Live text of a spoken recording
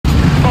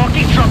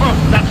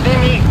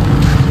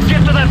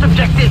last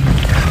objective.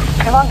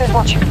 Command is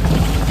watching.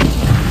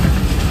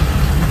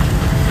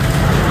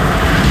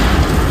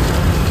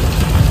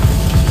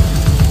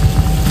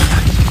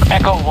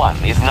 Echo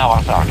 1 is now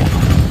our target.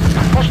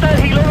 Hostile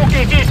helo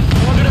located.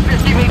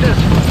 150 meters.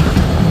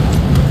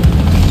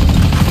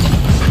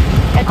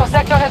 Echo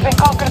sector has been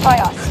conquered by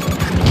us.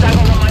 Tango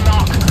on my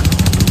mark.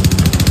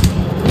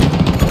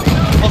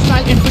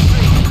 Hostile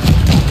infantry.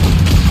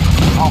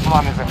 Our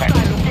plan is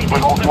effective. We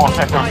hold more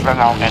sectors than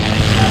our enemy.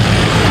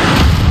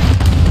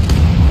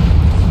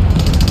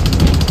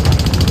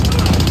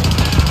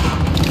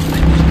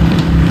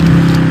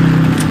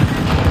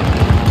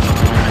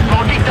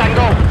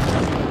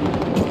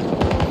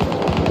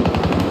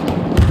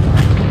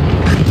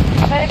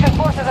 American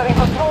forces are in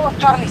control of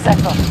Charlie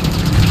sector.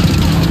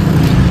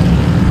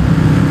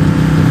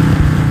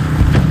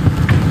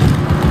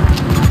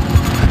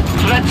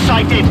 Threat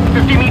sighted.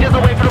 50 meters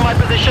away from my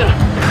position.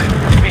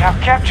 We have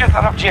captured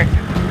an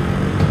objective.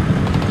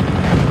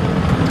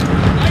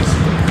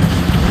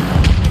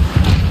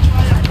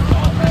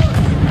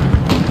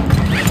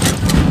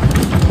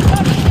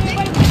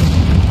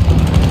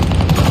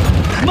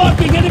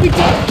 Marking enemy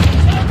target!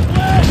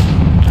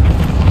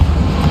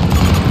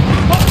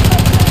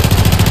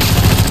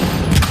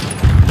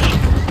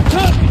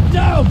 Target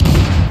down!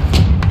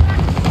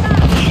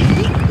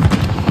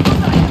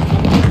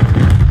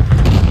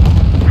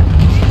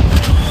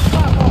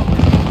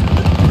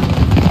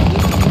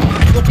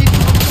 Looking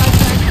outside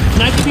tank,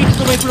 90 meters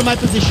away from my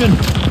position.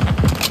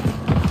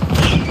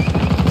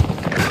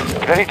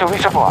 Ready to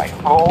resupply.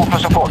 Go for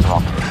support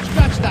drop.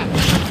 Scratch that.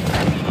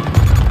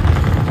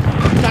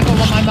 Tango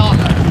on my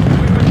marker.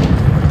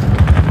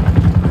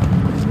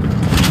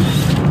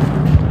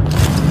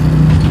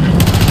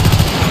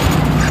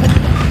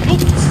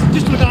 Oops,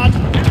 disregard.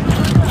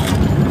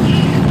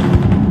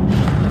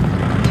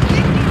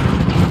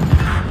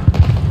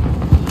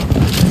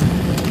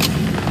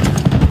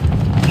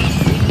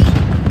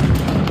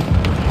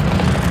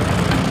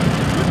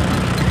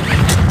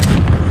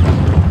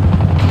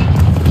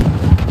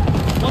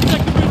 One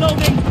second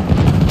reloading.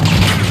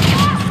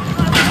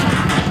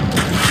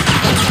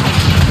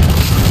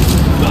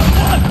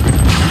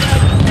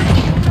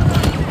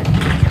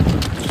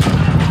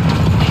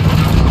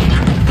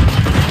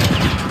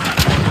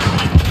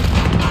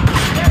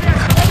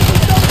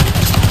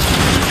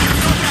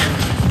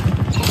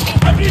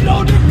 I'm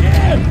reloading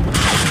here!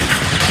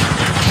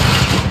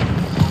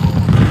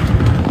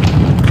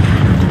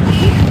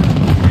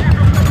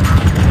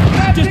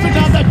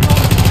 Disregard that drop!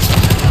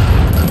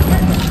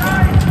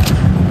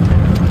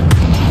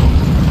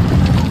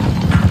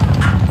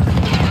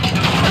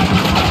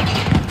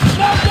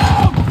 Slow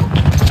down!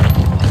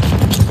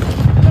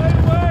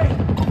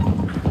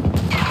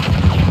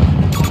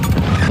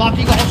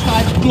 Marking a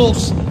hostile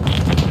close.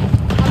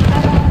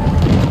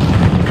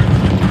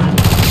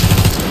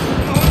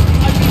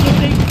 I'm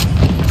reloading.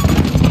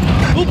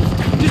 Oops,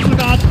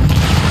 disregard.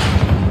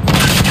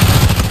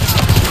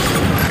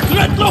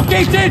 Threat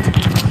located!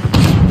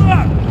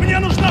 Мне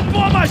нужна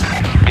помощь!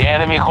 The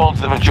enemy holds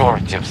the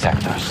majority of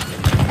sectors.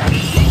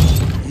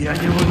 Я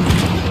не могу.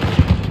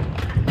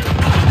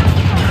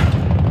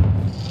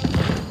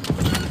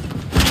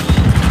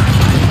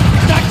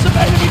 Stacks of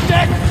enemy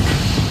deck!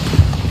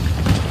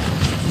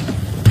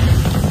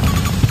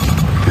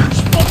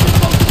 Spotted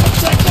multiple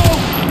sector!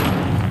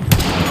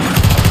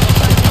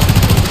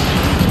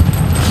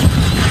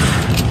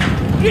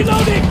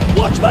 Reloading!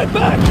 Watch my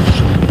back!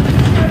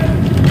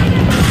 Enemy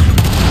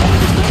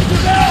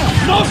there!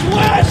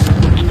 Northwest!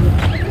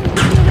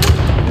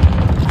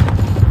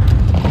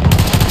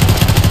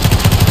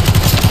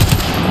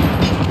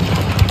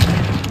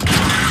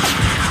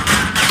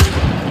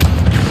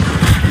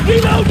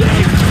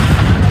 Reloading!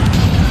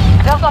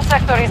 Delta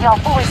sector is now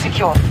fully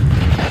secure.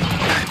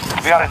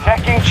 We are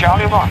attacking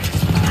Charlie 1.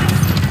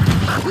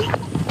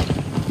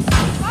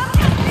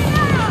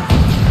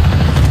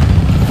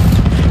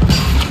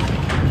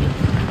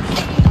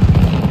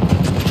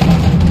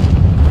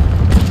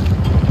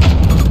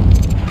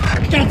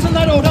 Cancel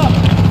that order!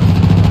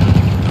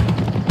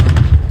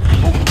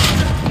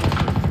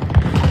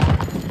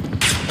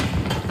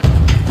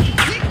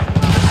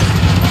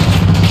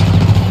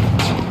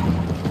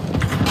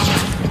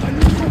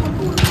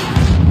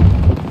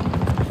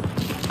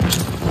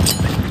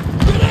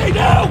 Grenade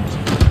out!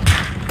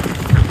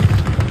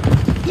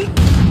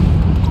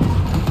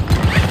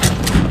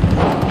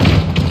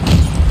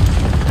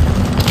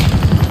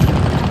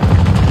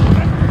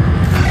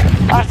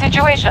 Our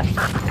situation.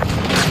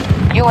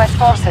 US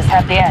forces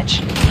have the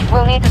edge.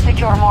 We'll need to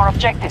secure more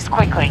objectives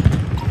quickly.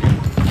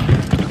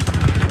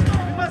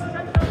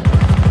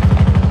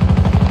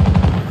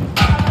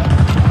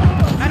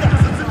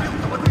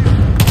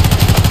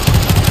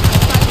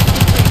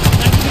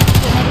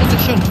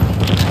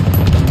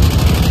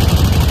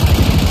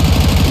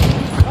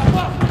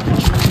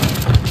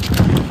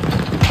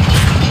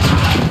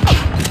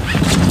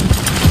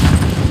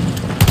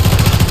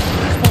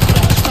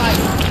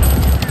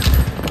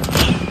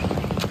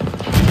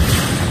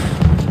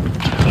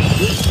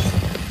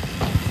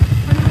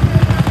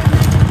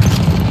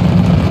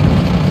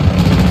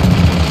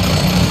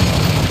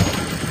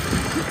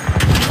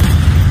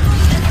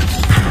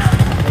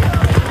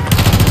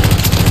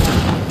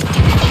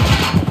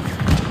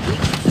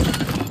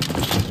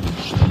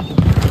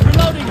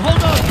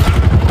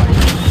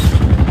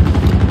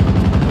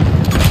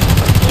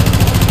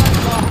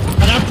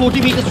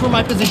 40 meters from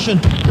my position.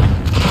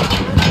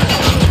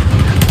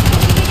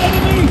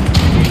 Enemy!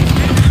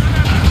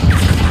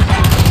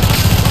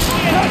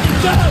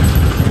 Down!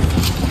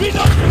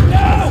 Reloading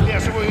now!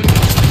 Yes, we will.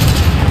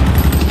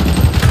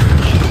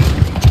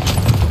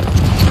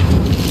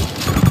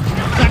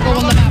 Taco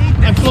on the map.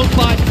 I'm close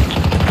by.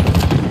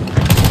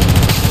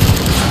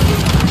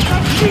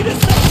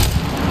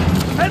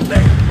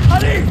 Henry!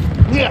 Hurry!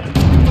 Нет!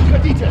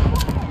 Подходите!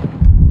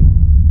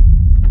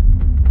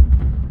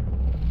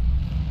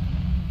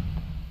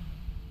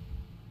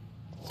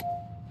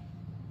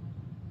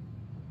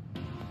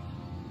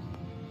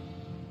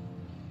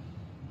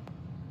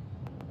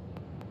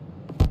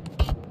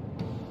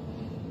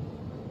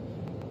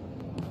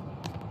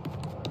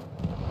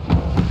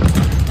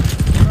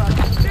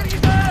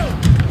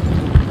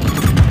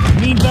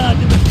 Mean bird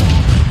in the sky.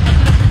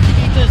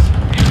 50 meters.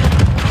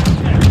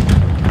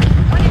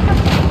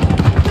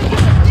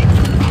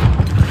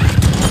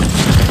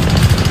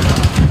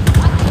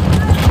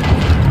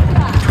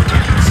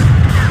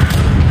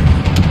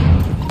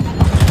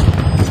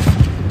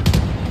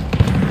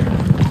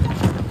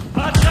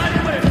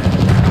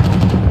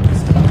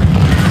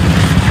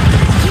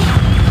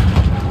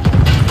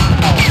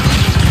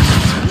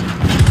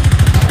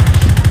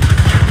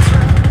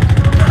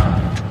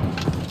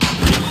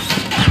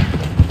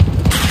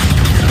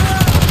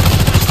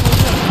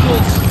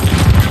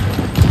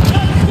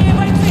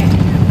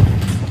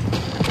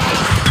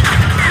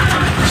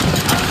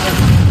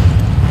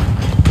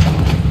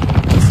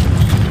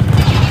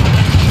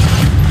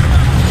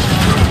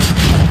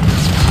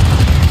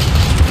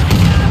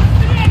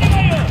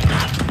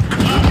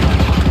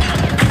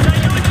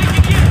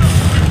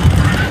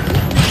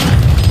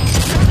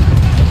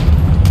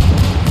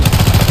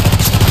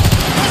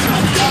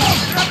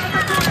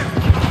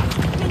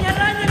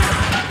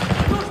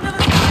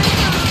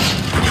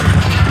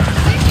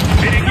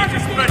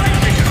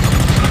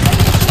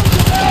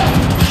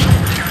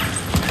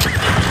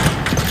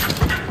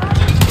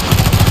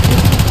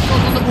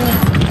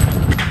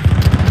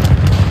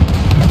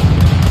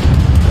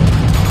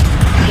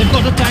 They've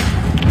got attack.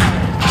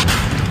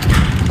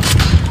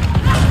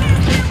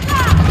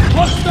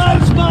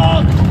 Hostiles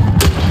marked!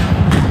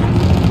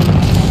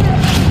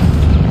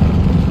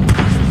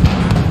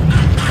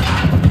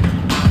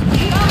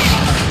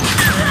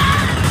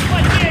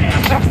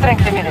 Troop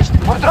strength diminished.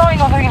 We're drawing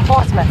on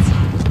reinforcements.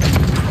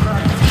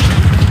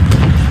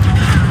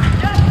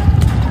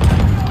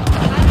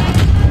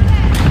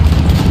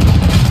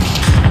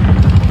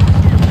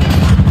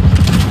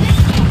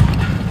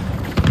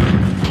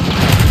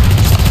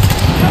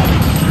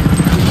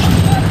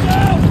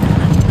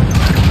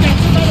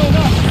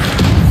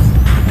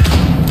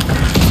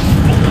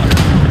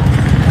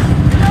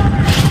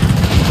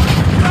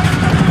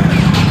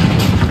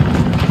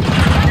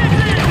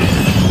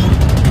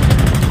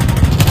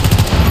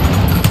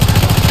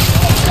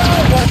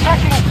 We're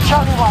attacking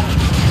Charlie 1.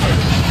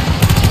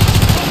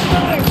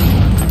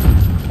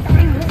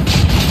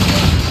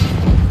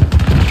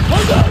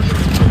 Hold on!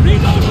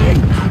 Reloading!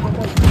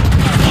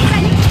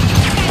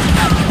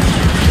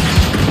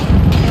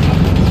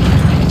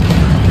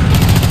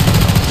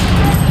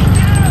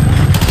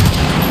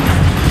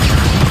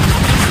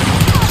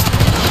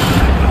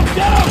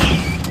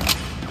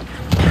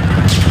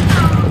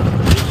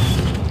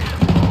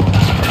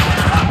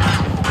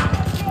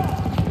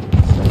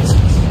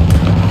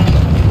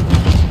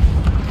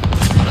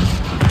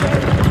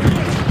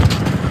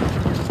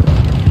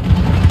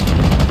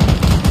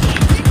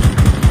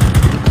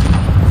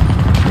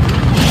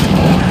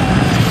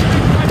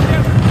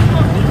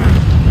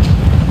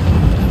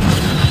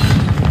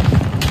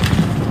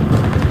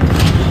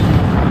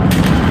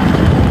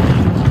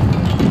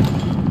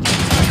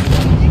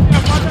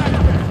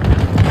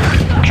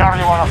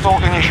 Charlie 1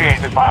 assault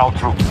initiated by our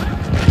troops.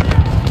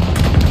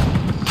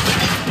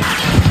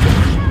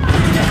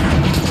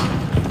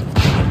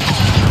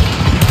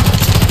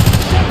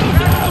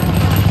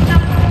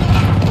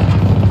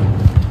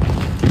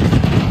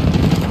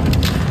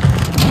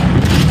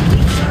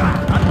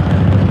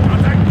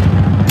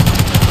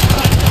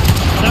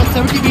 Now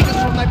 70 meters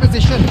from my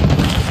position.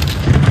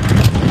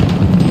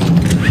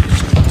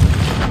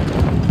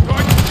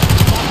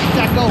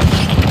 Taco.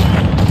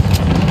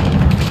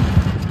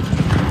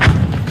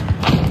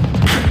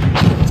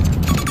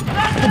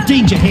 The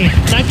danger here.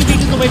 90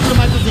 meters away from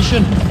my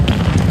position.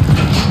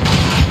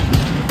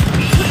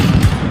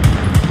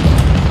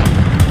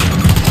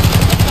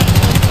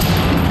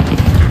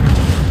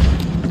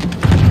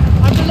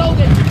 I'm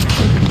reloading.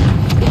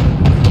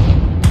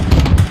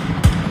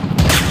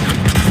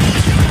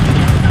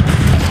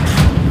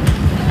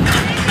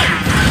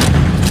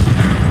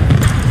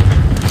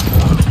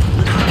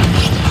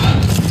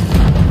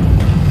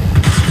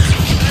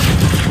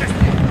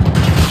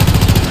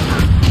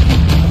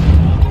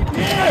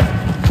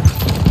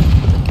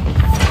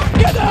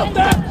 Get out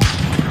there!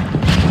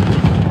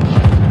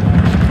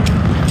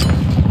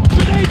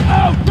 Grenade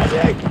out!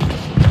 Ready!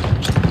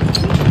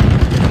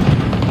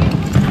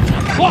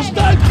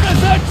 Hostile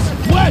presence!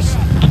 West!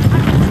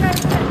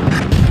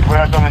 We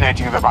are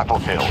dominating the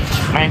battlefield.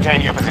 Maintain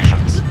your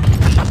positions.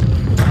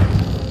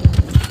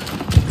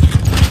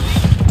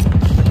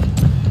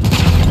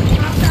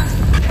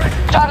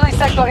 Charlie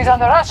sector is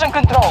under Russian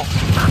control.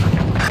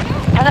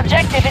 An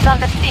objective is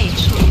under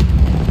siege.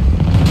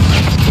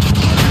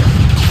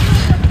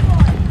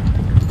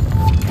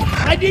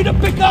 I need a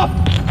pickup!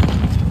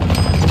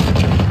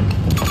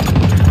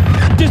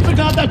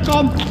 Disregard that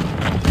com.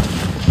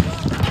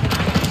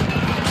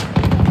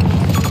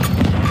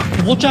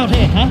 Watch out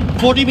here, huh?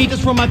 40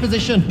 meters from my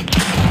position.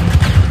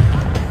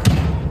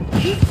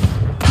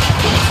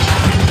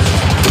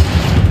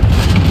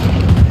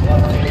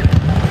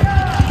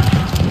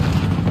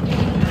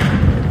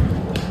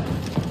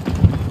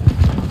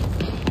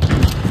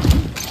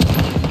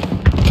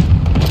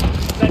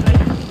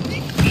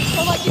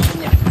 Помогите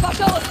мне,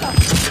 пожалуйста!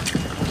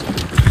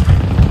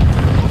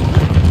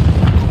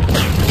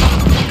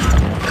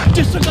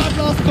 Disregard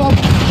last com.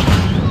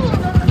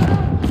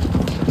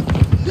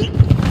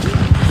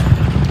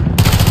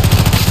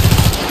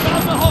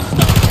 Found the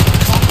hostile!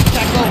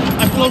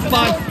 Tackle, I'm close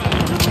by.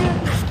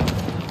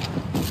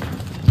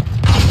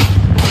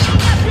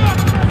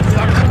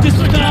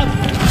 Disregard.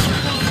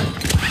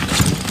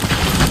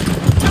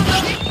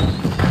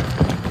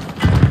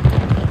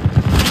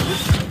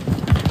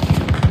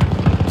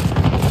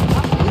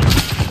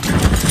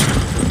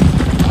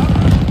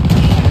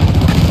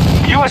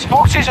 US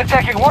forces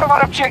attacking one of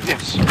our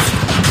objectives. Tracking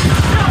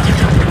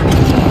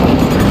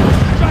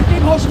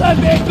hostile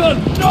vehicle!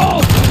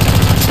 No!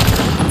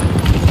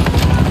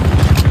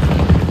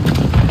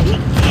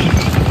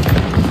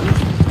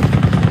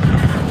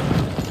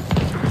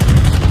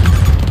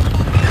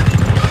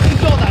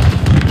 Ignore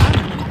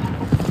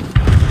that.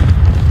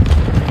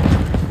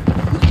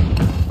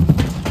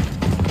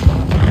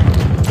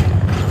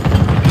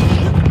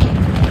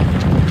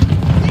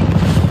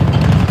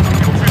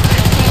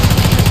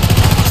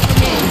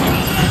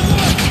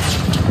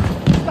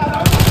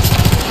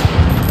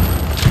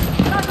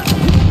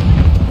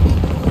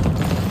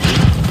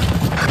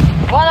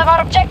 One of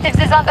our objectives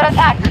is under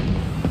attack.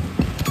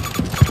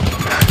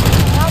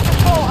 Now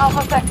control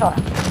Alpha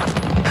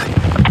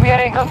Sector. We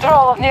are in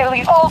control of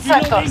nearly all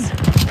sectors.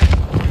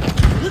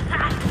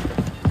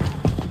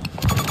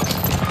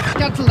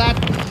 Cancel that.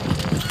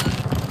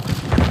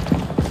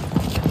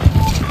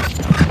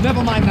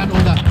 Never mind that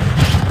order.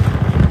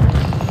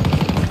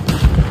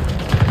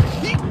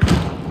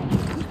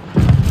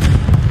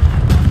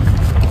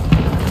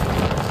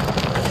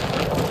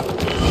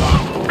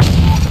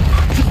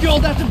 Secure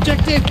that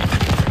objective.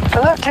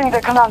 Alerting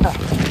the commander.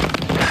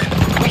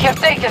 We have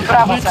taken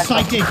Bravo Red sector.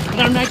 sighted.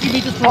 Around 90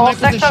 meters from All my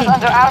sectors position.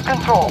 under our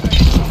control.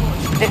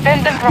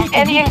 Defend them from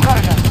any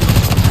incursion.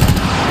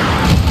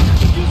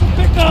 Use a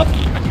pickup!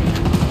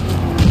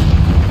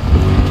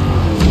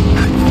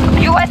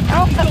 U.S.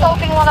 troops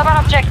assaulting one of our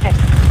objectives.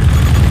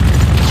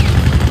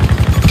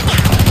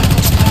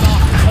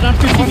 Around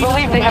 50 We meters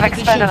believe from they my have position.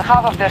 expended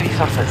half of their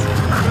resources.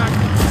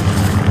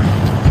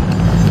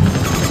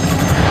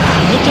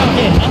 Watch out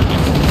here, huh?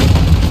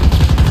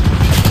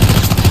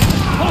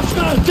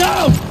 Hostile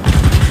down!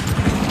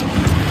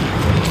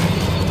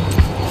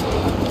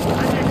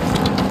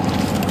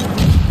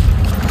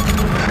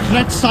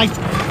 Red sight.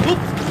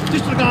 Oops,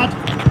 disregard.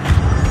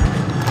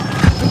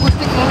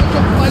 Requesting order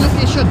of my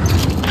location.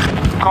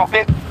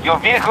 Copy. Your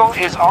vehicle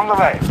is on the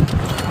way.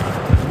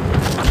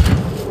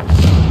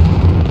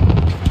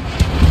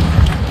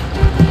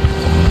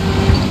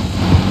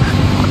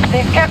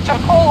 They've captured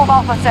all of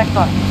Alpha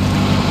Sector.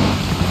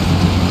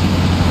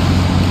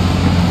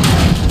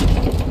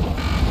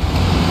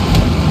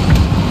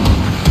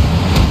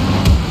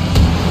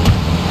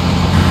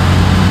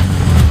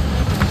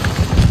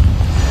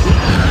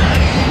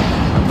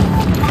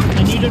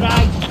 I need a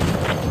ride.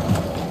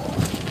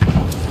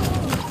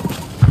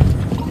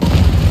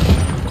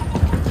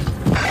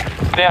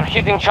 They're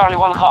hitting Charlie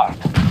 1 hard.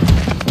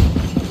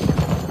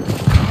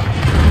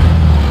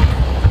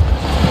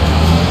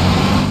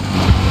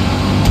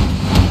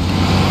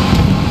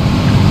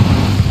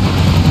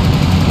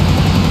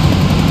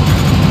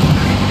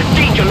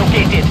 Danger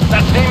located.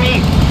 That's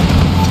me.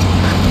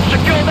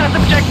 Secure that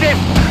objective.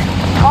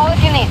 Call if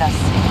you need us.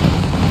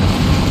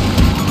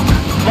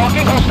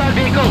 Marking hostile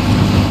vehicle.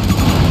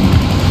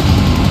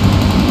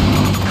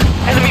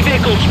 Enemy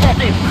vehicle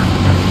spotted.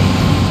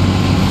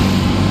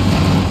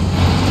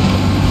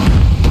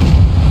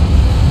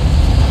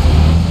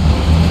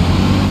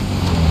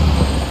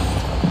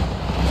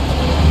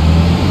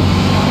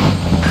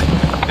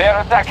 They're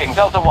attacking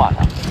Delta 1.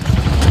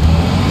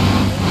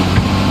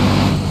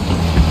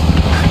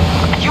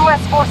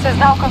 U.S. forces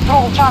now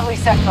control Charlie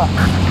Sector.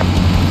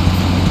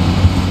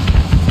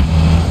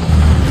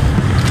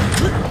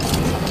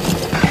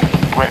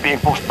 We're being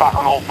pushed back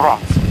on all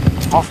fronts.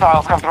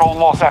 Hostiles control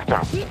more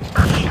sectors.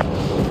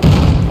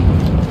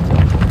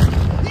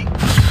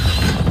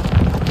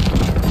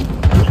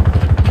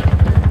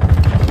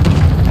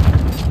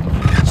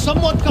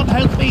 Someone come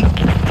help me.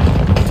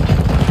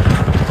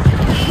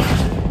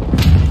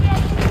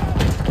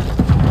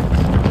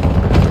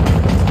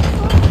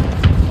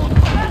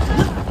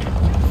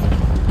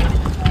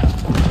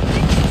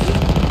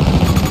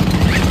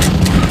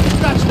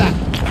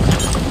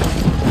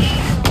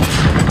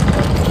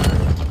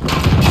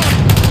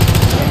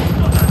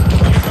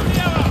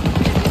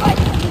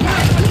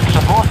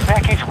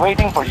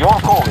 waiting for your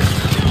calling.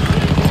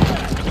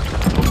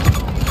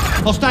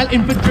 Hostile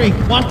infantry,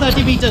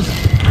 130 meters.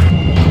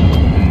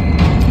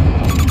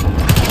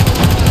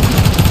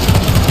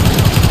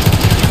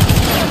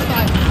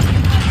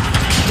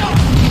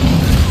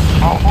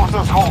 Our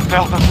forces hold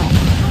Delta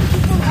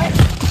 2.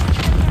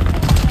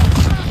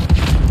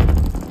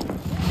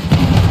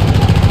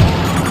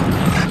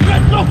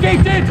 Threat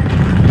located!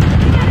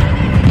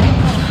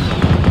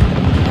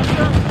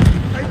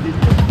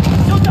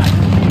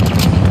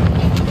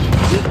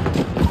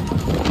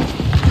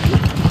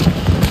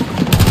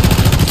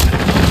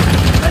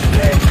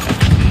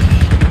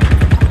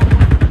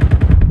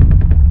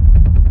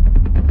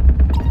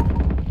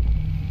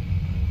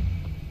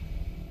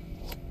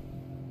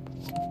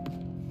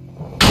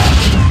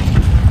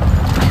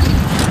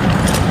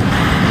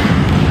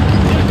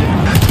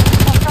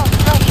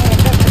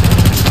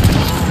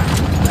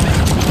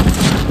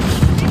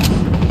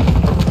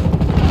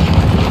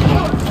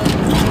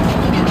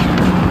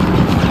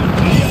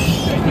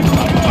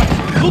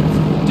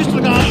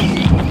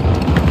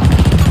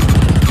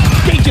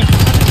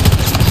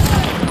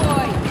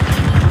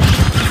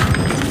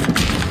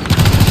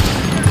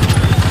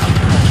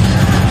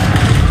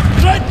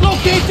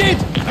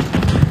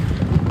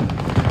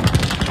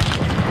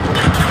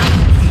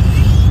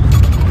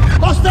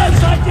 Hostile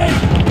sighted!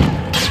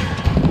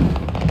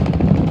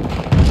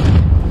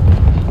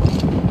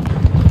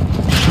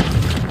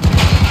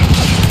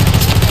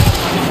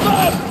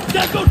 Confirmed!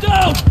 Tango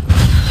down!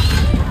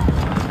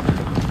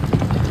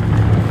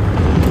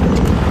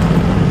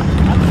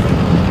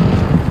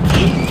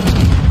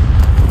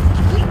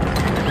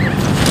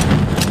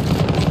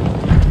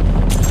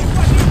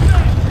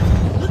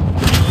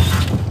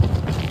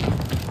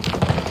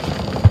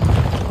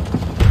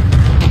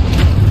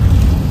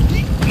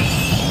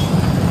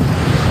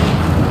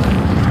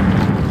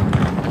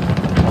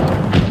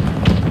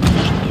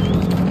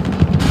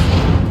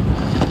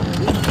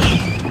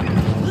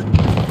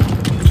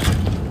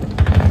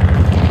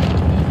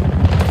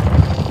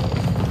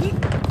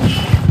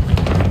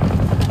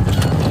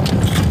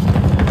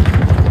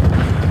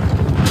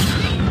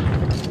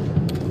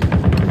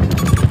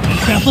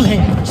 Careful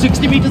here,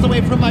 60 meters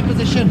away from my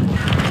position.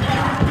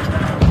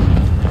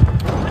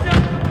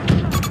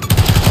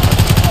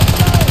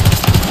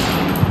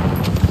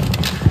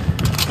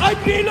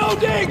 I'm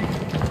reloading!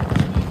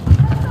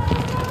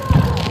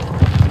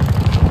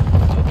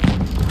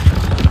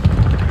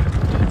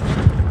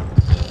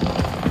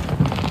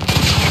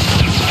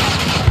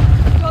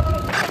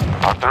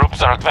 Our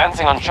troops are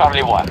advancing on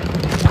Charlie 1.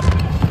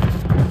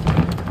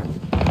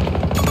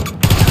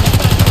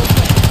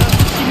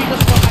 60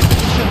 meters from my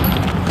position.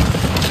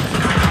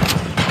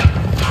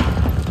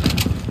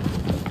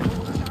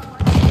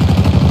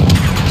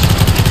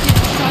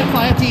 Hostile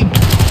fire team.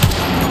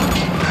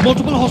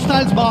 Multiple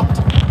hostiles marked.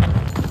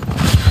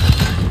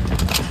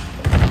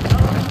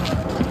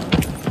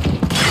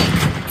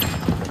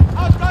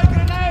 Outside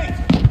grenade!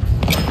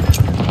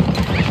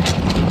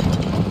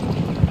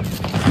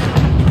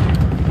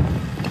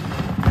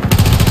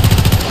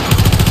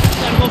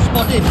 Tango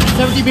spotted,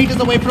 70 meters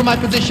away from my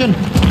position.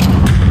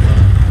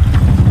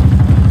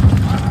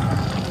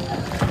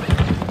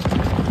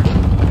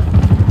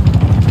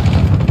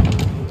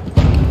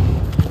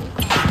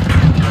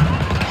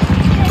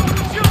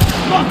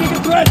 Marking a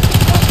threat!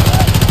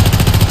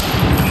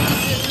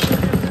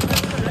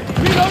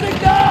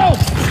 Reloading now!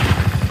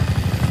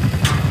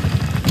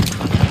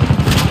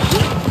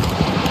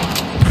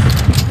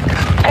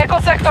 Echo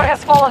sector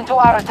has fallen to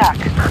our attack.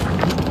 Get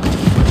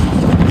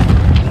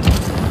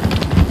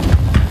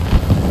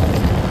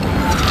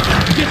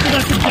to that Our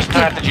objective.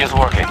 strategy is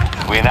working.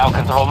 We now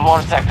control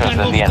more sectors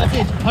Tango than the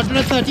enemy. spotted,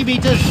 130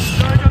 meters.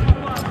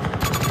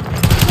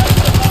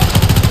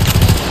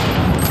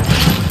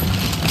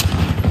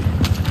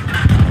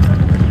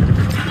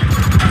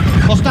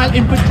 Hostile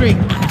infantry.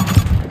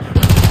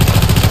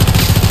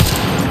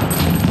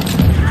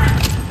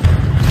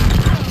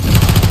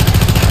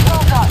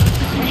 Well done.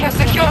 We have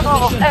secured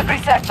almost every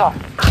sector.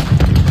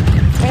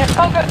 We have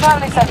conquered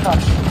Charlie sector.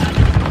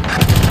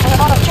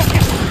 And our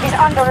objective is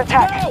under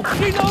attack. Now!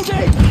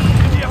 Reloading!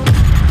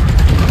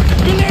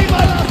 Relay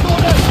my last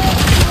order!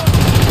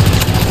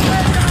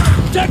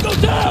 Tango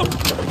down!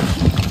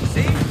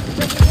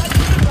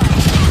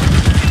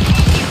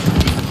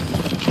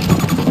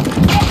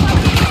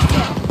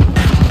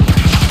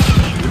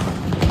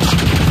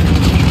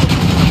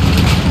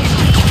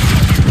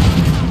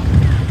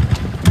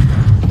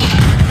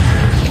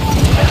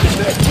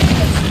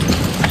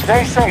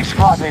 Stay safe,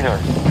 squad leader.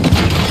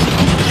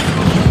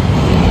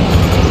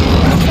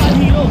 Hostile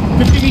helo,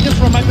 50 meters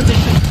from my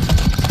position.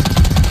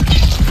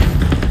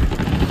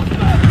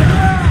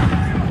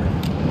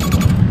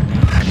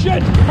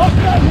 Shit!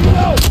 Hostile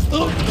helo!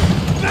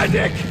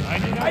 Medic!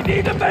 I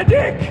need a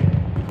medic!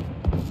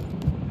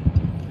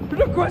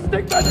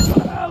 Requesting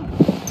medical help!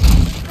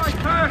 My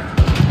hurt!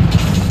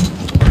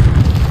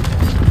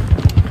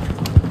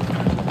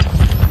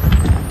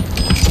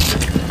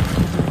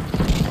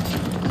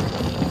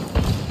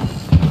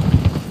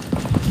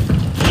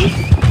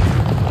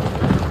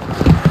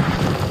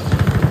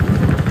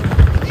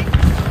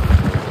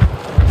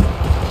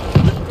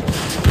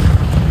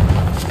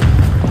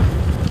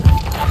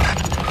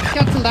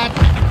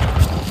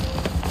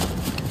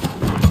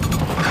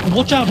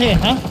 Watch out here,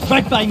 huh?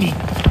 Right by me.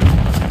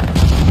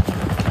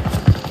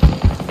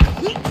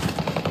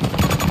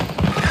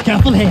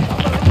 Careful here.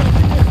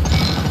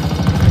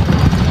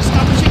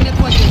 Establishing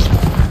network.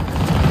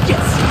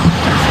 Yes.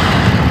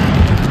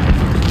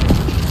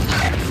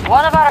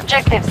 One of our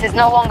objectives is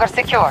no longer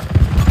secure.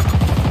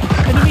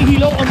 Enemy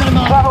helo on my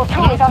mark. Bravo 2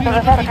 Now is under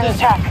 300 American meters.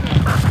 attack.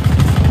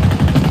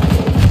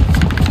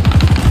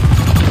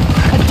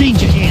 A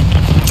danger here.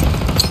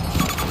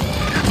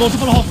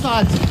 Multiple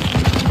hostiles.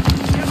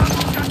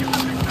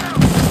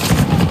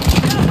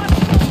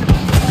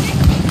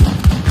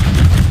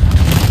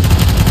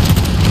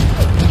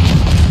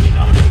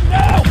 Reloading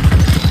now!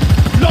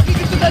 Locking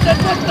into the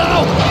network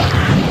now!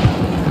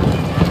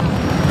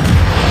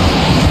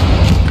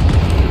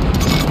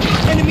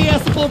 Enemy air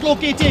support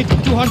located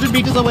 200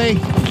 meters away.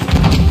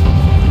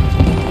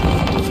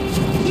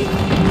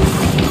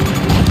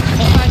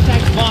 Hostile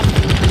tanks marked.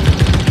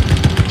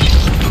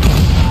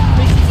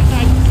 Facing the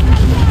tanks.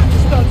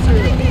 Start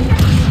zero.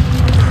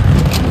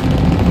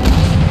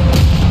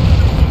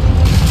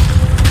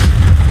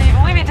 We've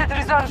limited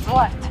reserves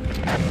left.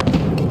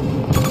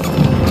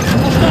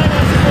 Hostile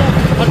air support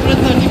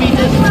 130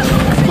 meters.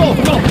 Go,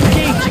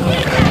 engage.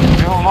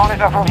 We will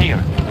monitor from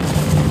here.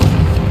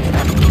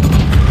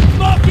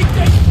 Marking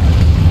tank.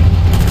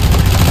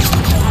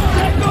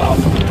 Take off.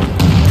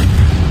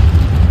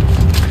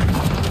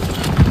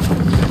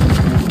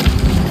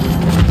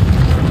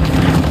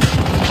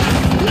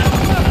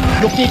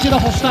 Located a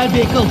hostile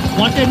vehicle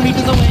 110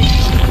 meters away.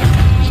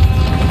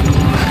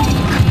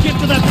 Get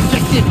to that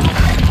objective.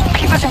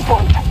 Keep us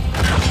informed.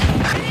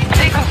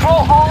 They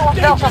control all of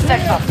Delta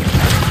Sector.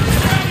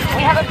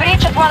 We have a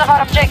breach at one of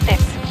our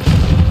objectives.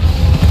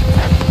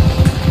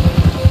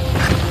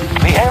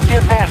 We have the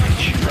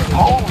advantage.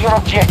 Hold your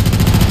objective.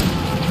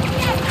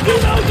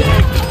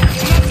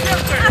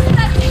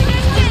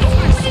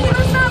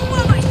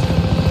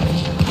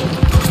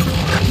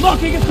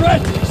 Marking a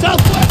threat!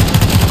 Southwest!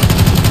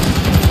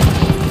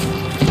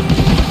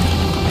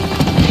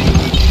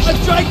 I'm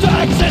trying to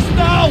access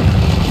now!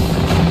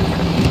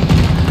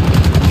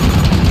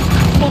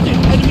 Spotted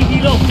enemy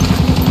helo!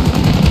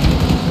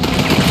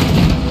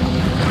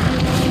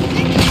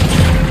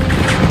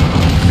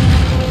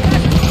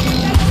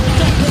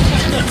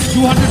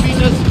 200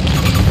 meters!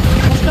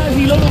 Hostile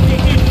helo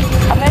located!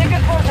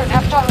 American forces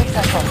have Charlie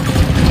Sector.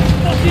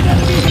 Spotted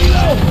enemy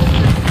helo!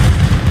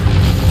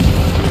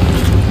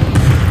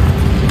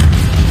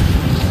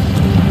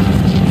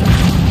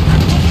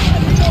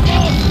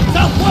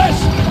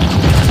 Southwest!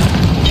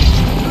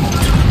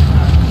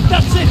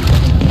 That's it!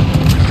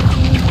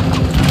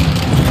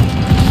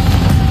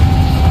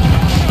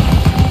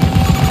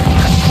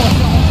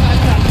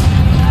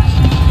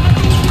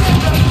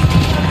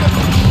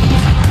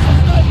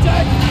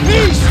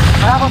 East!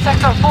 Bravo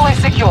Sector fully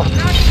secure.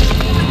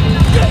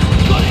 Yes,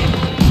 got him!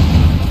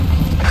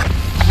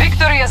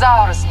 Victory is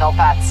ours,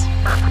 Snowpats.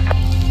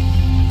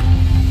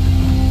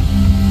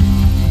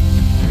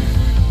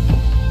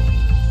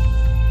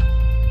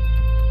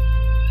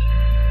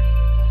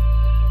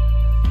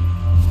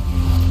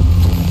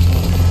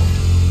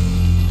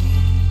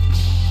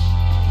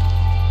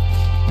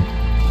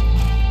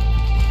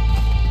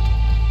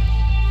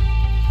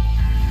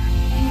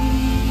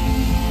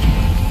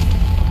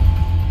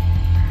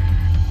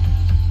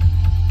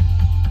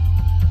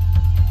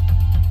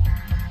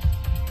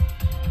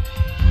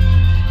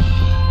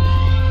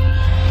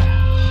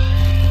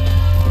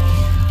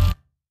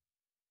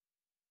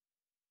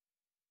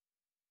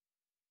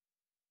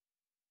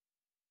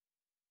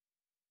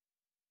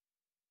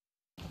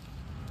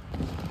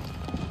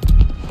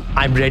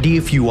 I'm ready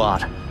if you are.